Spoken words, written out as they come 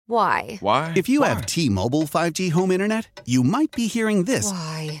Why? Why? If you have T-Mobile 5G home internet, you might be hearing this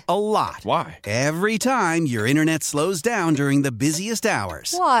Why? a lot. Why? Every time your internet slows down during the busiest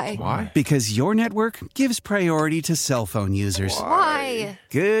hours. Why? Why? Because your network gives priority to cell phone users. Why?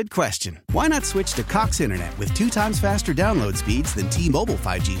 Good question. Why not switch to Cox Internet with 2 times faster download speeds than T-Mobile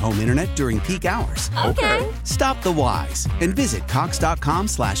 5G home internet during peak hours? Okay. Stop the whys and visit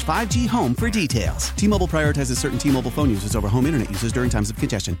cox.com/5G home for details. T-Mobile prioritizes certain T-Mobile phone users over home internet users during times of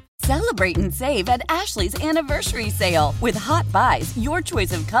congestion. Celebrate and save at Ashley's Anniversary Sale. With Hot Buys, your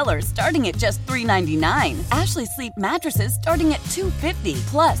choice of colors starting at just $3.99. Ashley Sleep mattresses starting at $2.50.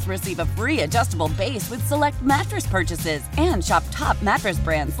 Plus, receive a free adjustable base with select mattress purchases. And shop top mattress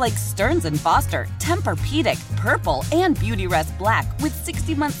brands like Stearns & Foster, Tempur-Pedic, Purple, and Beautyrest Black with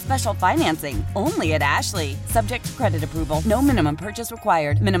 60-month special financing. Only at Ashley. Subject to credit approval. No minimum purchase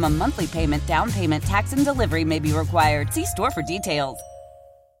required. Minimum monthly payment, down payment, tax, and delivery may be required. See store for details.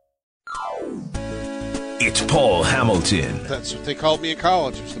 It's Paul Hamilton. That's what they called me in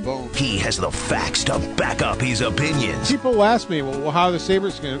college. It's the bone. He has the facts to back up his opinions. People ask me, well, how are the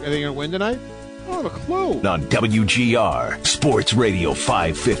Sabres are they going to win tonight? I don't have a clue. On WGR, Sports Radio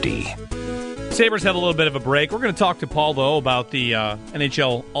 550. Sabres have a little bit of a break. We're going to talk to Paul, though, about the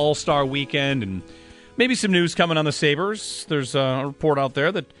NHL All-Star Weekend and maybe some news coming on the Sabres. There's a report out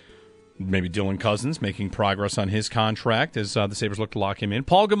there that maybe Dylan Cousins making progress on his contract as the Sabres look to lock him in.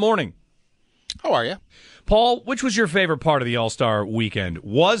 Paul, good morning. How are you? Paul, which was your favorite part of the All-Star Weekend?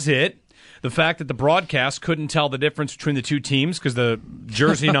 Was it the fact that the broadcast couldn't tell the difference between the two teams because the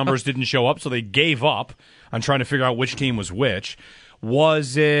jersey numbers didn't show up, so they gave up on trying to figure out which team was which?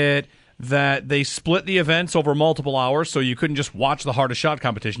 Was it that they split the events over multiple hours so you couldn't just watch the hardest shot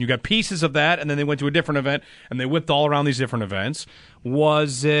competition? You got pieces of that, and then they went to a different event, and they whipped all around these different events.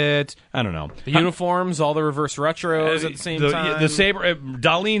 Was it, I don't know. The uniforms, all the reverse retros at the same time. The Sabre,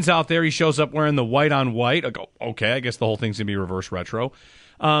 Darlene's out there. He shows up wearing the white on white. I go, okay, I guess the whole thing's going to be reverse retro.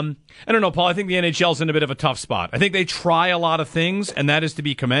 I don't know, Paul. I think the NHL's in a bit of a tough spot. I think they try a lot of things, and that is to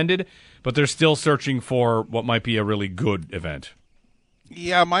be commended, but they're still searching for what might be a really good event.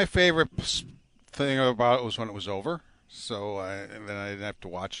 Yeah, my favorite thing about it was when it was over. So and then I didn't have to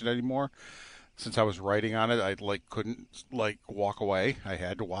watch it anymore. Since I was writing on it, I couldn't walk away. I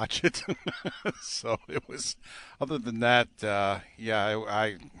had to watch it. So it was. Other than that,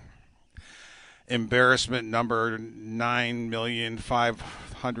 I embarrassment number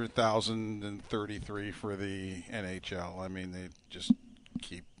 9,500,033 for the NHL. I mean, they just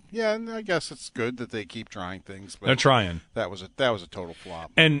keep. Yeah, and I guess it's good that they keep trying things. But they're trying. That was a total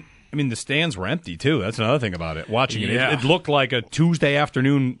flop. And I mean, the stands were empty too. That's another thing about it. Watching it looked like a Tuesday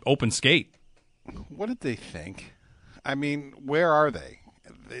afternoon open skate. What did they think? I mean, where are they?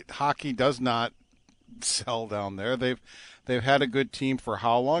 Hockey does not sell down there. They've had a good team for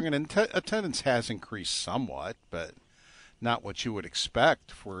how long? And attendance has increased somewhat, but not what you would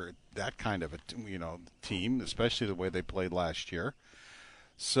expect for that kind of a team, especially the way they played last year.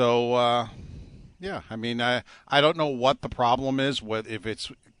 So, I mean, I don't know what the problem is. If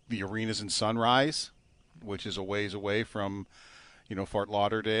it's the arenas in Sunrise, which is a ways away from, Fort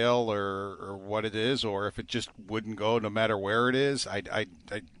Lauderdale, or what it is, or if it just wouldn't go no matter where it is. I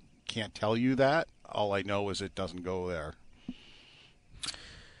can't tell you that. All I know is it doesn't go there.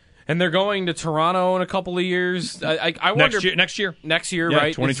 And they're going to Toronto in a couple of years. I wonder next year, yeah,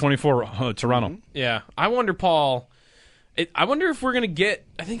 right? 2024, Toronto. Yeah, I wonder, Paul. I wonder if we're going to get.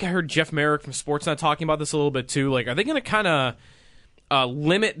 I think I heard Jeff Merrick from Sportsnet talking about this a little bit too. Like, are they going to kind of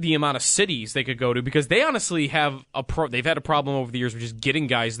limit the amount of cities they could go to, because they honestly have they've had a problem over the years with just getting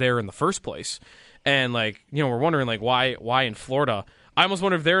guys there in the first place, and we're wondering why in Florida. I almost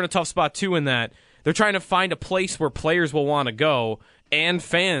wonder if they're in a tough spot too, in that they're trying to find a place where players will want to go and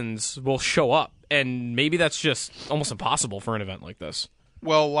fans will show up, and maybe that's just almost impossible for an event like this.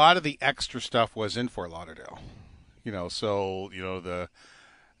 Well, a lot of the extra stuff was in Fort Lauderdale,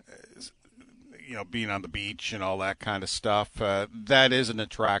 being on the beach and all that kind of stuff. That is an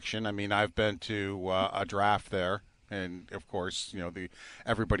attraction. I mean, I've been to a draft there, and of course,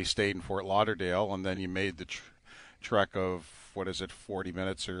 everybody stayed in Fort Lauderdale, and then you made the trek of 40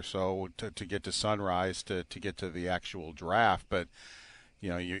 minutes or so to get to Sunrise to get to the actual draft. But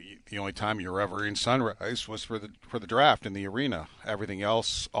the only time you were ever in Sunrise was for the draft in the arena. Everything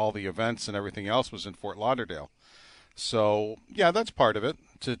else, all the events and everything else, was in Fort Lauderdale. So, yeah, that's part of it,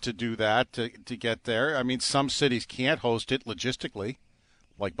 to do that, to get there. I mean, some cities can't host it logistically,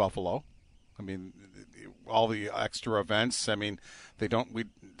 like Buffalo. I mean, all the extra events, I mean, the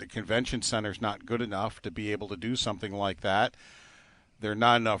convention center's not good enough to be able to do something like that. There are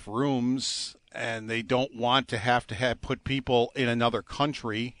not enough rooms they don't want to have put people in another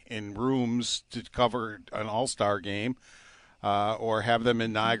country in rooms to cover an All-Star game, or have them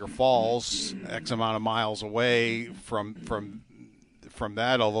in Niagara Falls, X amount of miles away from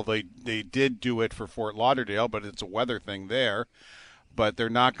that. Although they did do it for Fort Lauderdale, but it's a weather thing there. But they're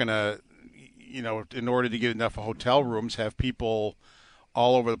not going to, in order to get enough hotel rooms, have people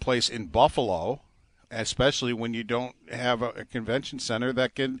all over the place in Buffalo, especially when you don't have a convention center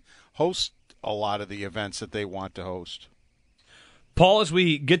that can host a lot of the events that they want to host. Paul, as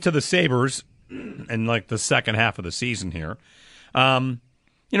we get to the Sabres and like the second half of the season here, what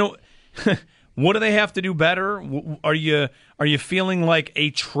do they have to do better? Are you feeling like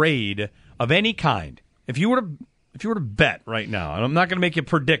a trade of any kind? If you were to bet right now, and I'm not going to make you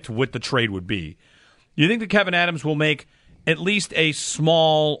predict what the trade would be, you think that Kevin Adams will make at least a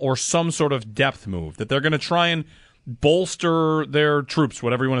small or some sort of depth move, that they're going to try and bolster their troops,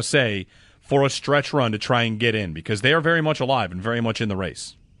 whatever you want to say, for a stretch run to try and get in, because they are very much alive and very much in the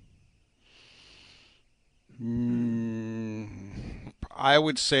race? I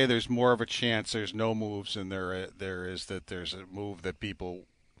would say there's more of a chance there's no moves than there is that there's a move that people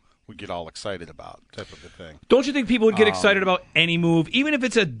would get all excited about, type of a thing. Don't you think people would get excited about any move, even if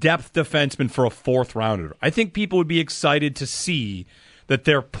it's a depth defenseman for a fourth rounder? I think people would be excited to see that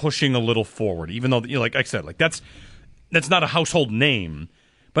they're pushing a little forward, even though, like I said, like that's not a household name,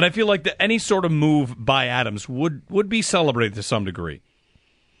 but I feel like any sort of move by Adams would be celebrated to some degree.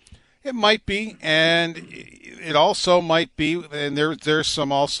 It might be, and it also might be, and there's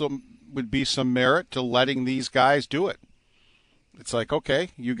some also would be some merit to letting these guys do it. It's like, okay,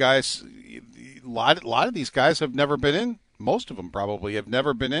 you guys, a lot of these guys have never been in, most of them probably have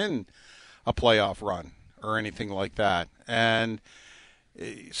never been in a playoff run or anything like that. And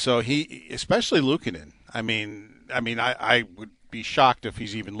so especially Luukkonen, I would be shocked if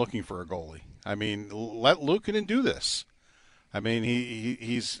he's even looking for a goalie. I mean, let Luukkonen do this. I mean,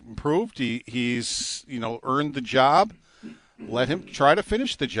 he's improved. He's earned the job. Let him try to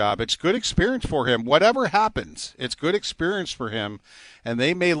finish the job. It's good experience for him. Whatever happens, it's good experience for him. And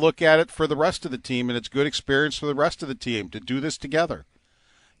they may look at it for the rest of the team, and it's good experience for the rest of the team to do this together.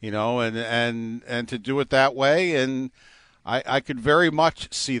 And to do it that way. And I could very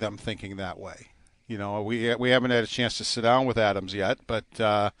much see them thinking that way. We haven't had a chance to sit down with Adams yet, but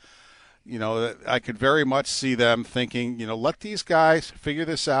I could very much see them thinking, let these guys figure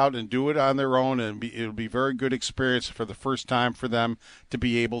this out and do it on their own, and it'll be very good experience for the first time for them to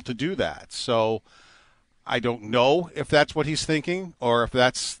be able to do that. So I don't know if that's what he's thinking or if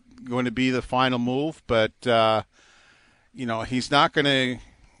that's going to be the final move, but, he's not going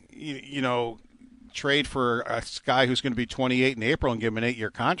to, trade for a guy who's going to be 28 in April and give him an 8-year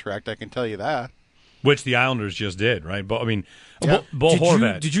contract. I can tell you that. Which the Islanders just did, right? But yeah. Bo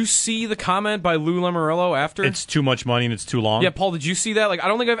Horvat. Did you see the comment by Lou Lamoriello after? It's too much money and it's too long. Yeah, Paul, did you see that? Like, I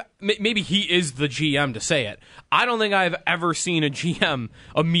don't think maybe he is the GM to say it. I don't think I've ever seen a GM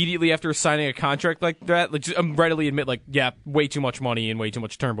immediately after signing a contract like that, just readily admit, like, yeah, way too much money and way too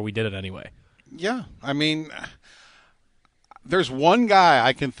much term, but we did it anyway. Yeah, I mean, there's one guy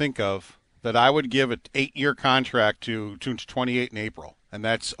I can think of that I would give an 8-year contract to 28 in April, and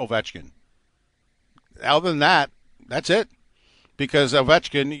that's Ovechkin. Other than that, that's it. Because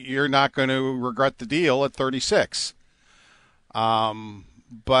Ovechkin, you're not going to regret the deal at 36.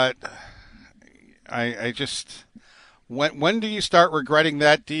 But I just, when do you start regretting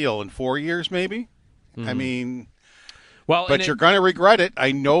that deal? In 4 years, maybe? Mm-hmm. I mean, but you're going to regret it.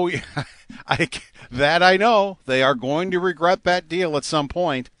 I know. I know. They are going to regret that deal at some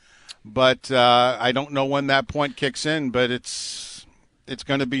point. But I don't know when that point kicks in, but it's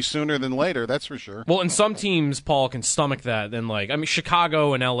going to be sooner than later, that's for sure. Well, and some teams, Paul, can stomach that. And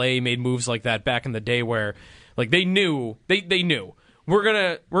Chicago and LA made moves like that back in the day where, like, they knew we're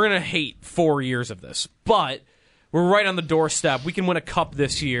gonna hate 4 years of this, but we're right on the doorstep. We can win a cup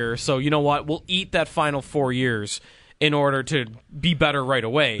this year, so you know what? We'll eat that final 4 years in order to be better right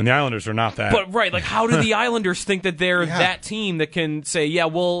away. And the Islanders are not that. But, right, like, how do the Islanders think that they're that team that can say, yeah,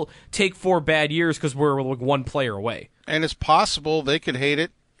 we'll take 4 bad years because we're like one player away? And it's possible they could hate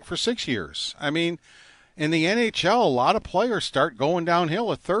it for 6 years. I mean, in the NHL, a lot of players start going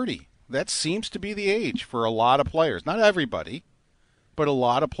downhill at 30. That seems to be the age for a lot of players. Not everybody, but a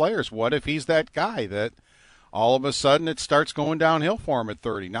lot of players. What if he's that guy that all of a sudden it starts going downhill for him at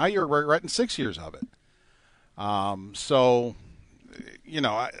 30? Now you're regretting 6 years of it. So,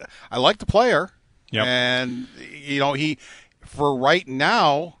 I like the player. Yep. And, he, for right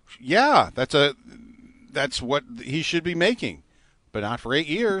now, yeah, that's what he should be making, but not for 8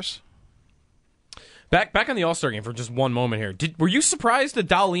 years. Back on the All-Star game for just one moment here. Were you surprised that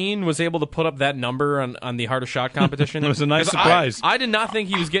Dahlin was able to put up that number on the hardest shot competition? It was a nice surprise. I did not think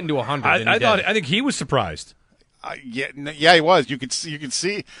he was getting to 100. I think he was surprised. Yeah, he was. You could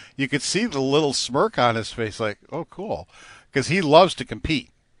see the little smirk on his face, like, oh, cool, because he loves to compete.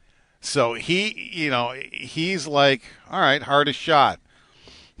 So he's like, all right, hardest shot.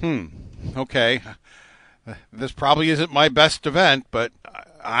 Okay, this probably isn't my best event, but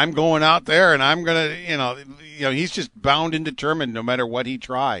I'm going out there and I'm gonna, he's just bound and determined no matter what he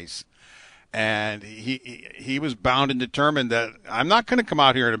tries. And he was bound and determined that I'm not going to come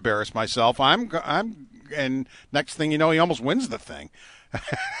out here and embarrass myself. And next thing you know, he almost wins the thing.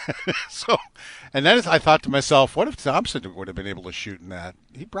 So, and then I thought to myself, what if Thompson would have been able to shoot in that?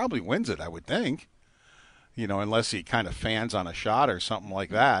 He probably wins it, I would think. Unless he kind of fans on a shot or something like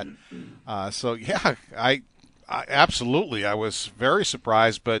that. So yeah, I absolutely, I was very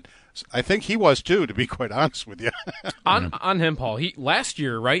surprised, but I think he was too, to be quite honest with you. on him, Paul. Last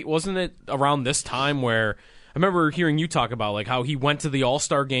year, right? Wasn't it around this time where I remember hearing you talk about like how he went to the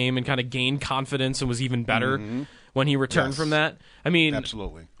All-Star game and kind of gained confidence and was even better when he returned from that? I mean,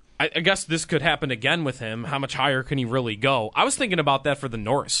 absolutely. I guess this could happen again with him. How much higher can he really go? I was thinking about that for the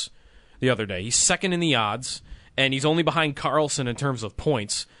Norris the other day. He's second in the odds, and he's only behind Carlson in terms of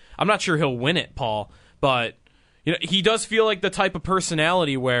points. I'm not sure he'll win it, Paul, but he does feel like the type of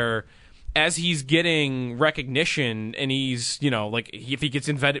personality where as he's getting recognition and he's, like if he gets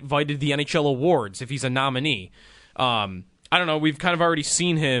invited to the NHL awards, if he's a nominee, I don't know, we've kind of already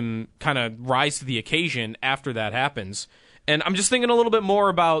seen him kind of rise to the occasion after that happens. And I'm just thinking a little bit more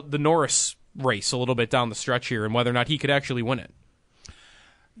about the Norris race a little bit down the stretch here and whether or not he could actually win it.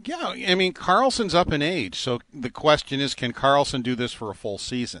 Yeah, I mean, Carlson's up in age, so the question is, can Carlson do this for a full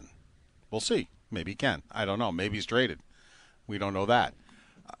season? We'll see. Maybe he can. I don't know. Maybe he's traded. We don't know that.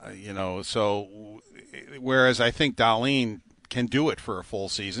 So whereas I think Dahlin can do it for a full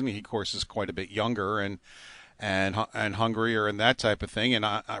season. He, of course, is quite a bit younger and hungrier and that type of thing, and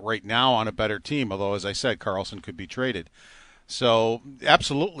right now on a better team, although, as I said, Carlson could be traded. So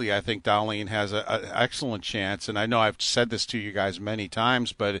absolutely, I think Dahlin has an excellent chance, and I know I've said this to you guys many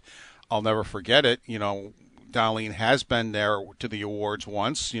times, but I'll never forget it. Dahlin has been there to the awards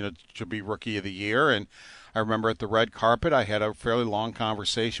once, to be Rookie of the Year, and I remember at the red carpet I had a fairly long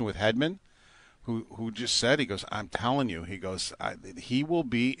conversation with Hedman, who just said, he goes, I'm telling you, he goes, he will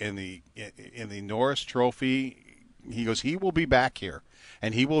be in the Norris Trophy. He goes, he will be back here,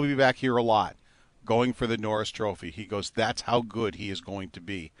 and he will be back here a lot, going for the Norris Trophy. He goes, that's how good he is going to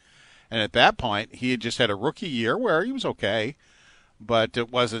be. And at that point, he had just had a rookie year where he was okay, but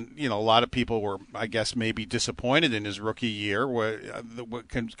it wasn't, a lot of people were, I guess, maybe disappointed in his rookie year,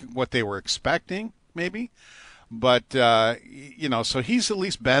 what they were expecting, maybe. But, so he's at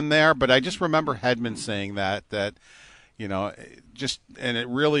least been there. But I just remember Hedman saying that, and it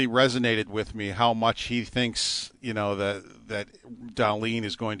really resonated with me how much he thinks, that Dahlin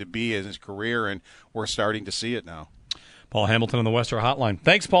is going to be in his career, and we're starting to see it now. Paul Hamilton on the Western Hotline.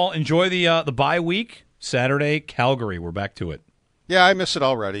 Thanks, Paul. Enjoy the bye week. Saturday, Calgary. We're back to it. Yeah, I miss it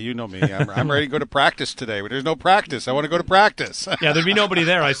already. You know me. I'm ready to go to practice today, but there's no practice. I want to go to practice. Yeah, there'd be nobody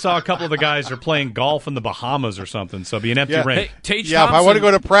there. I saw a couple of the guys are playing golf in the Bahamas or something, so it'd be an empty rink. Hey, Tage Thompson, if I want to go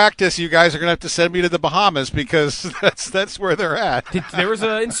to practice, you guys are going to have to send me to the Bahamas because that's where they're at. There was an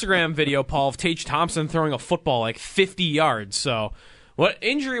Instagram video, Paul, of Tage Thompson throwing a football like 50 yards. So, what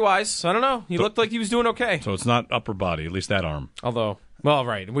injury-wise, I don't know. He looked like he was doing okay. So it's not upper body, at least that arm. Although, well,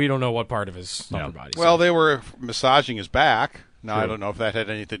 right, we don't know what part of his upper body. Well, they were massaging his back. Now, I don't know if that had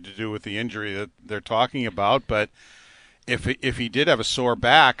anything to do with the injury that they're talking about, but if he did have a sore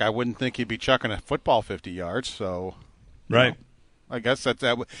back, I wouldn't think he'd be chucking a football 50 yards. So, right. I guess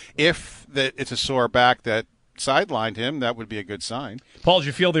that if it's a sore back that sidelined him, that would be a good sign. Paul, did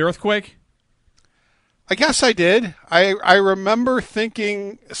you feel the earthquake? I guess I did. I remember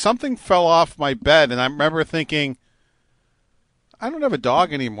thinking something fell off my bed, and I remember thinking, I don't have a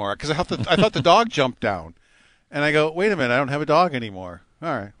dog anymore, because I thought the dog jumped down. And I go, wait a minute, I don't have a dog anymore. All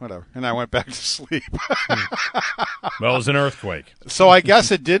right, whatever. And I went back to sleep. Well, it was an earthquake. So I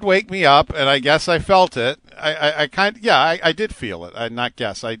guess it did wake me up, and I guess I felt it. I did feel it.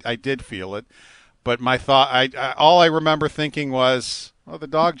 I did feel it. But my thought, all I remember thinking was, oh, the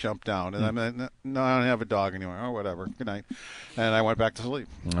dog jumped down. And no, I don't have a dog anymore. Oh, whatever. Good night. And I went back to sleep.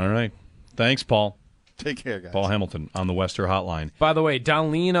 All right. Thanks, Paul. Take care, guys. Paul Hamilton on the Western Hotline. By the way,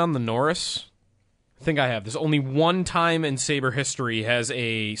 Dahlin on the Norris. I think I have. There's only one time in Sabre history has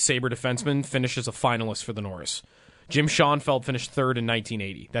a Sabre defenseman finished as a finalist for the Norris. Jim Schoenfeld finished third in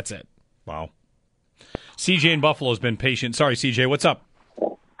 1980. That's it. Wow. CJ in Buffalo has been patient. Sorry, CJ, what's up?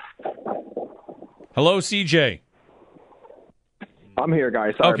 Hello, CJ. I'm here,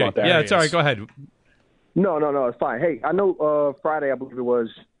 guys. Sorry about that. Yeah, it's all right. Go ahead. No, it's fine. Hey, I know Friday, I believe it was,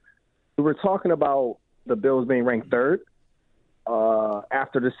 we were talking about the Bills being ranked third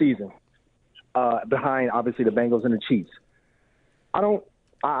after the season, behind, obviously, the Bengals and the Chiefs.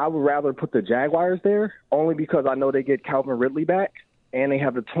 I would rather put the Jaguars there, only because I know they get Calvin Ridley back, and they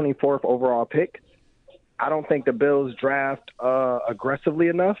have the 24th overall pick. I don't think the Bills draft aggressively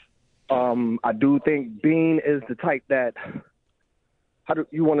enough. I do think Bean is the type that, how do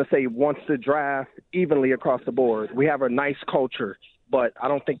you want to say, wants to draft evenly across the board. We have a nice culture, but I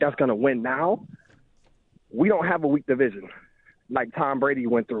don't think that's going to win now. We don't have a weak division like Tom Brady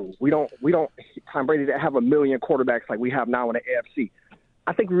went through. Tom Brady didn't have a million quarterbacks like we have now in the AFC.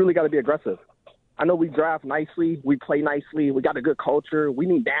 I think we really got to be aggressive. I know we draft nicely, we play nicely, we got a good culture. We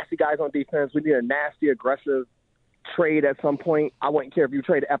need nasty guys on defense. We need a nasty, aggressive trade at some point. I wouldn't care if you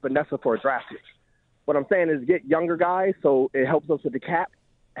trade Epinesa for a draft pick. What I'm saying is get younger guys so it helps us with the cap,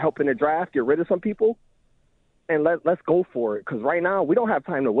 help in the draft, get rid of some people, and let's go for it. Because right now we don't have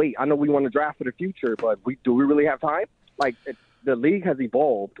time to wait. I know we want to draft for the future, but do we really have time? The league has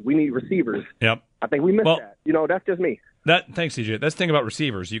evolved. We need receivers. Yep. I think we missed that. That's just me. Thanks, CJ. That's the thing about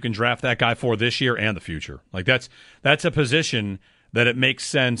receivers. You can draft that guy for this year and the future. That's a position that it makes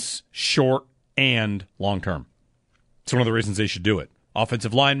sense short and long term. It's one of the reasons they should do it.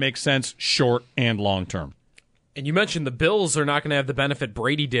 Offensive line makes sense short and long term. And you mentioned the Bills are not going to have the benefit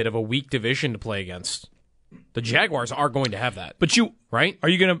Brady did of a weak division to play against. The Jaguars are going to have that. But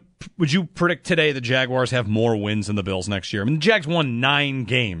would you predict today the Jaguars have more wins than the Bills next year? I mean, the Jags won 9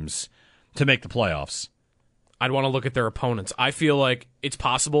 games to make the playoffs. I'd want to look at their opponents. I feel like it's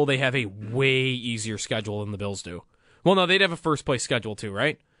possible they have a way easier schedule than the Bills do. Well, no, they'd have a first-place schedule too,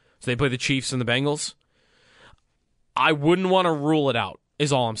 right? So they play the Chiefs and the Bengals. I wouldn't want to rule it out,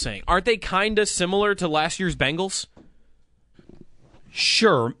 is all I'm saying. Aren't they kind of similar to last year's Bengals?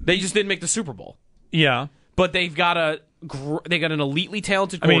 Sure. They just didn't make the Super Bowl. Yeah. But they've got an elitely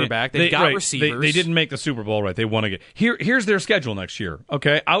talented quarterback. They've got receivers. They didn't make the Super Bowl, right? They want to get here's their schedule next year.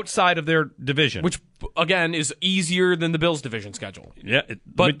 Okay, outside of their division, which again is easier than the Bills' division schedule. Yeah,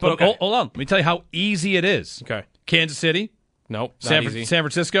 but okay. Hold on. Let me tell you how easy it is. Okay, Kansas City, nope. San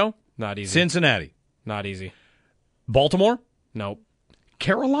Francisco, not easy. Cincinnati, not easy. Baltimore, nope.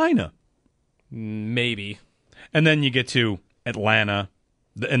 Carolina, maybe. And then you get to Atlanta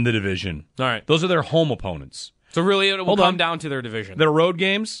in the division. All right, those are their home opponents. So really, it will come down to their division. Their road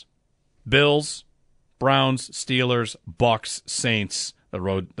games: Bills, Browns, Steelers, Bucks, Saints. The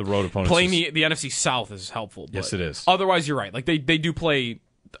road opponents. Playing the NFC South is helpful. But yes, it is. Otherwise, you're right. Like they do play.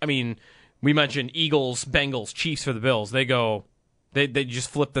 I mean, we mentioned Eagles, Bengals, Chiefs for the Bills. They just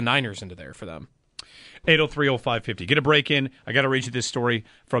flip the Niners into there for them. 803-0550. Get a break in. I got to read you this story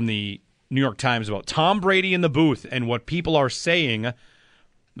from the New York Times about Tom Brady in the booth and what people are saying.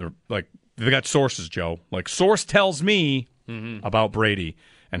 They're like. They got sources, Joe. Like, source tells me about Brady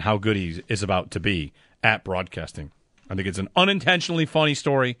and how good he is about to be at broadcasting. I think it's an unintentionally funny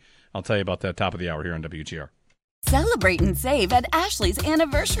story. I'll tell you about that top of the hour here on WGR. Celebrate and save at Ashley's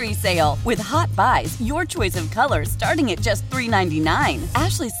Anniversary Sale. With Hot Buys, your choice of colors starting at just $3.99.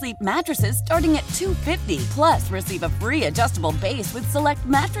 Ashley Sleep mattresses starting at $2.50. Plus, receive a free adjustable base with select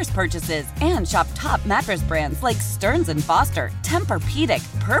mattress purchases. And shop top mattress brands like Stearns & Foster,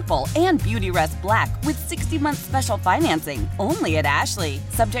 Tempur-Pedic, Purple, and Beautyrest Black with 60-month special financing. Only at Ashley.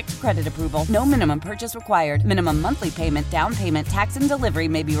 Subject to credit approval. No minimum purchase required. Minimum monthly payment, down payment, tax, and delivery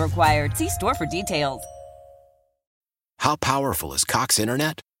may be required. See store for details. How powerful is Cox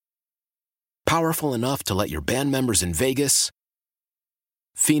Internet? Powerful enough to let your band members in Vegas,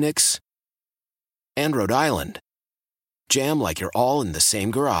 Phoenix, and Rhode Island jam like you're all in the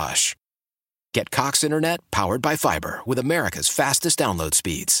same garage. Get Cox Internet powered by fiber with America's fastest download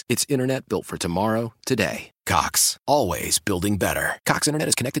speeds. It's internet built for tomorrow, today. Cox, always building better. Cox Internet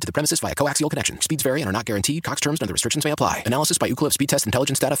is connected to the premises via coaxial connection. Speeds vary and are not guaranteed. Cox terms and other restrictions may apply. Analysis by Ookla of Speed Test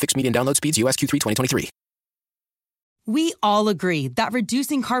Intelligence Data. Fixed median download speeds. US Q3 2023. We all agree that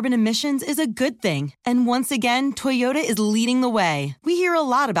reducing carbon emissions is a good thing. And once again, Toyota is leading the way. We hear a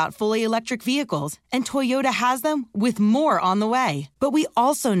lot about fully electric vehicles, and Toyota has them with more on the way. But we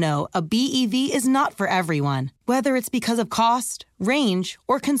also know a BEV is not for everyone, whether it's because of cost, range,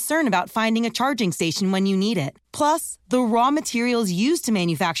 or concern about finding a charging station when you need it. Plus, the raw materials used to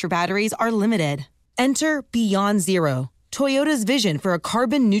manufacture batteries are limited. Enter Beyond Zero, Toyota's vision for a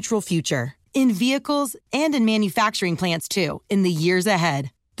carbon-neutral future. In vehicles and in manufacturing plants, too, in the years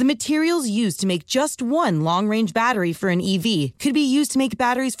ahead. The materials used to make just one long-range battery for an EV could be used to make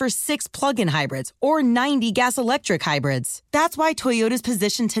batteries for 6 plug-in hybrids or 90 gas-electric hybrids. That's why Toyota's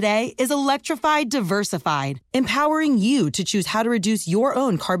position today is electrified, diversified, empowering you to choose how to reduce your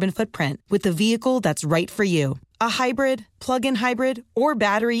own carbon footprint with the vehicle that's right for you. A hybrid, plug-in hybrid, or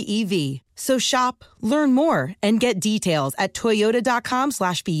battery EV. So shop, learn more, and get details at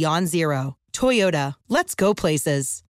toyota.com/beyond zero. Toyota, let's go places.